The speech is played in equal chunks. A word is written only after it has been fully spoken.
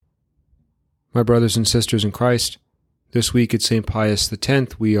My brothers and sisters in Christ, this week at St. Pius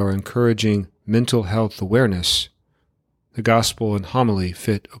X, we are encouraging mental health awareness. The Gospel and homily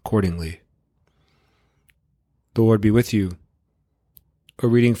fit accordingly. The Lord be with you. A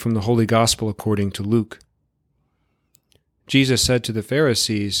reading from the Holy Gospel according to Luke. Jesus said to the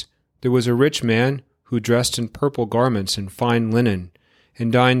Pharisees, "There was a rich man who dressed in purple garments and fine linen,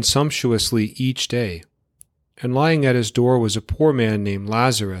 and dined sumptuously each day. And lying at his door was a poor man named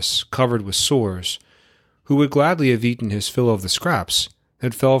Lazarus, covered with sores, who would gladly have eaten his fill of the scraps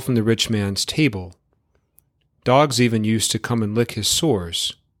that fell from the rich man's table. Dogs even used to come and lick his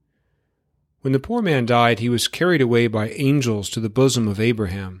sores. When the poor man died, he was carried away by angels to the bosom of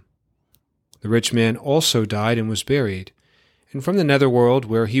Abraham. The rich man also died and was buried, and from the netherworld,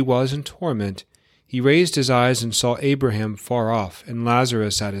 where he was in torment, he raised his eyes and saw Abraham far off, and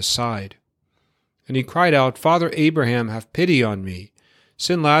Lazarus at his side. And he cried out, 'Father Abraham, have pity on me.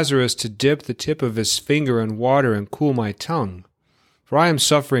 Send Lazarus to dip the tip of his finger in water and cool my tongue, for I am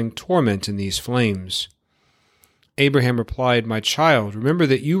suffering torment in these flames.' Abraham replied, 'My child, remember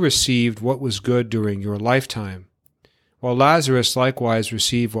that you received what was good during your lifetime, while Lazarus likewise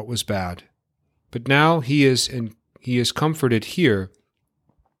received what was bad. But now he is comforted here,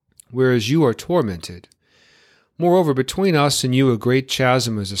 whereas you are tormented. Moreover, between us and you a great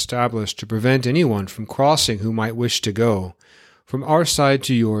chasm is established to prevent anyone from crossing who might wish to go from our side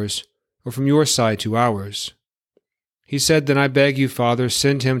to yours, or from your side to ours.' He said, 'Then I beg you, Father,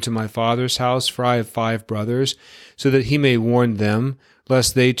 send him to my father's house, for I have 5 brothers, so that he may warn them,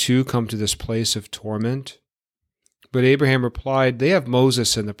 lest they too come to this place of torment.' But Abraham replied, 'They have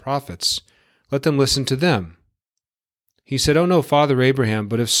Moses and the prophets. Let them listen to them.' He said, 'Oh no, Father Abraham,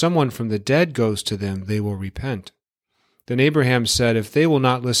 but if someone from the dead goes to them, they will repent.' Then Abraham said, 'If they will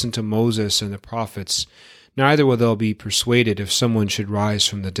not listen to Moses and the prophets, neither will they be persuaded if someone should rise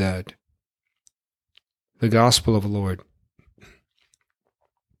from the dead.'" The Gospel of the Lord.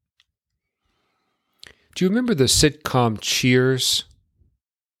 Do you remember the sitcom Cheers?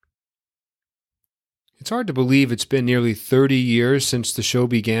 It's hard to believe it's been nearly 30 years since the show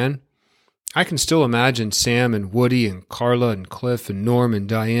began. I can still imagine Sam and Woody and Carla and Cliff and Norm and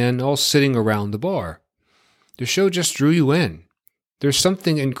Diane all sitting around the bar. The show just drew you in. There's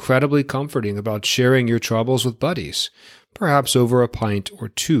something incredibly comforting about sharing your troubles with buddies, perhaps over a pint or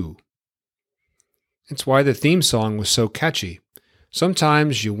two. It's why the theme song was so catchy.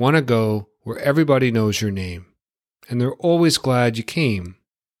 Sometimes you want to go where everybody knows your name, and they're always glad you came.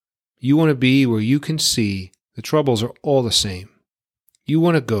 You want to be where you can see the troubles are all the same. You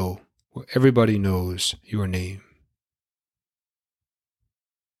want to go where everybody knows your name.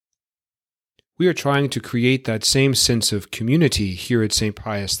 We are trying to create that same sense of community here at St.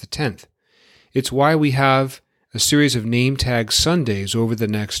 Pius X. It's why we have a series of name tag Sundays over the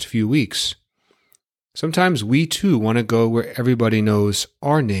next few weeks. Sometimes we too want to go where everybody knows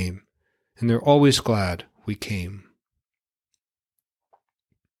our name, and they're always glad we came.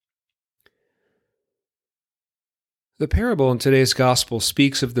 The parable in today's Gospel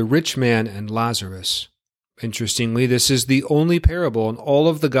speaks of the rich man and Lazarus. Interestingly, this is the only parable in all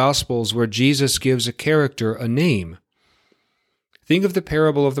of the Gospels where Jesus gives a character a name. Think of the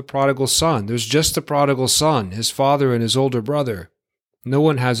parable of the prodigal son. There's just the prodigal son, his father, and his older brother. No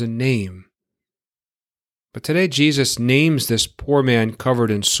one has a name. But today Jesus names this poor man covered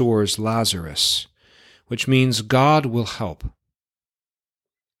in sores Lazarus, which means God will help.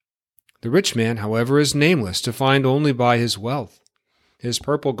 The rich man, however, is nameless, defined only by his wealth. His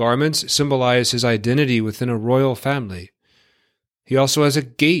purple garments symbolize his identity within a royal family. He also has a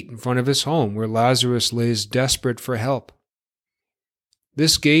gate in front of his home where Lazarus lays desperate for help.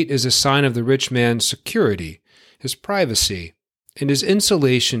 This gate is a sign of the rich man's security, his privacy, and his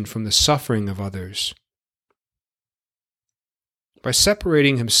insulation from the suffering of others. By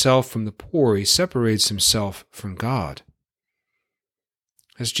separating himself from the poor, he separates himself from God.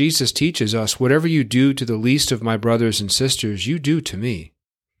 As Jesus teaches us, whatever you do to the least of my brothers and sisters, you do to me.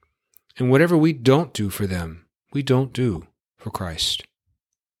 And whatever we don't do for them, we don't do for Christ.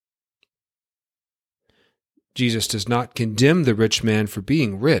 Jesus does not condemn the rich man for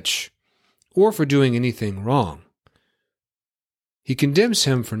being rich or for doing anything wrong. He condemns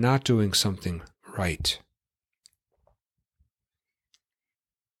him for not doing something right.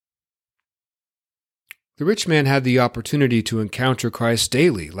 The rich man had the opportunity to encounter Christ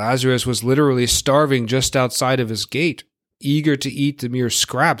daily. Lazarus was literally starving just outside of his gate, eager to eat the mere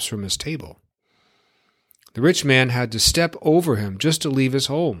scraps from his table. The rich man had to step over him just to leave his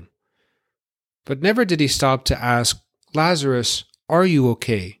home. But never did he stop to ask, "Lazarus, are you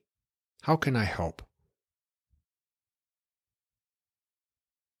okay? How can I help?"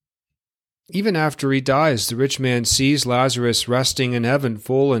 Even after he dies, the rich man sees Lazarus resting in heaven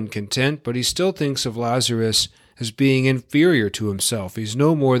full and content, but he still thinks of Lazarus as being inferior to himself. He's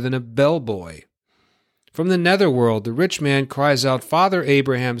no more than a bellboy. From the netherworld, the rich man cries out, "Father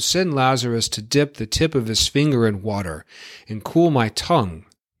Abraham, send Lazarus to dip the tip of his finger in water and cool my tongue,"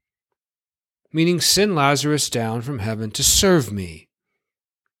 meaning send Lazarus down from heaven to serve me.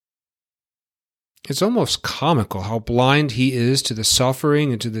 It's almost comical how blind he is to the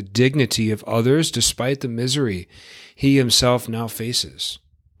suffering and to the dignity of others despite the misery he himself now faces.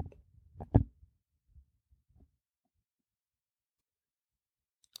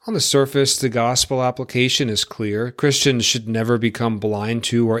 On the surface, the gospel application is clear. Christians should never become blind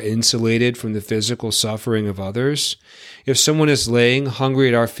to or insulated from the physical suffering of others. If someone is laying hungry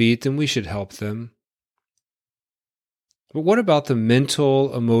at our feet, then we should help them. But what about the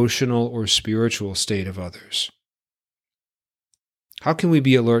mental, emotional, or spiritual state of others? How can we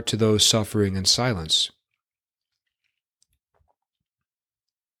be alert to those suffering in silence?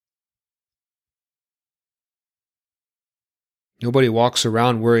 Nobody walks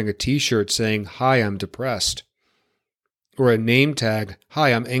around wearing a t-shirt saying, "Hi, I'm depressed," or a name tag,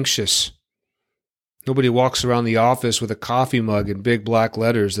 "Hi, I'm anxious." Nobody walks around the office with a coffee mug in big black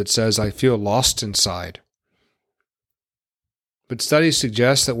letters that says, "I feel lost inside." But studies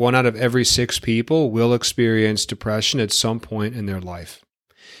suggest that 1 out of every 6 people will experience depression at some point in their life.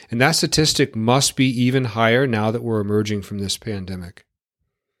 And that statistic must be even higher now that we're emerging from this pandemic.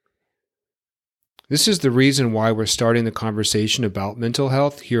 This is the reason why we're starting the conversation about mental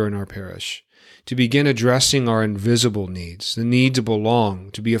health here in our parish, to begin addressing our invisible needs, the need to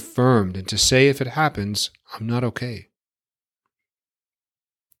belong, to be affirmed, and to say if it happens, "I'm not okay."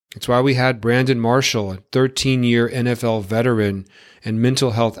 It's why we had Brandon Marshall, a 13-year NFL veteran and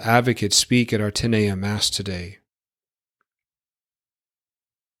mental health advocate, speak at our 10 a.m. Mass today.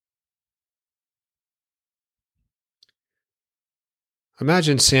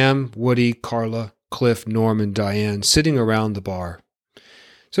 Imagine Sam, Woody, Carla, Cliff, Norm, and Diane sitting around the bar.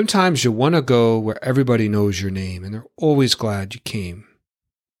 Sometimes you want to go where everybody knows your name, and they're always glad you came.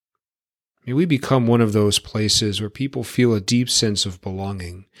 May we become one of those places where people feel a deep sense of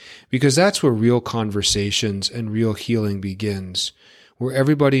belonging, because that's where real conversations and real healing begins, where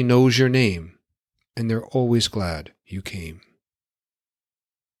everybody knows your name, and they're always glad you came.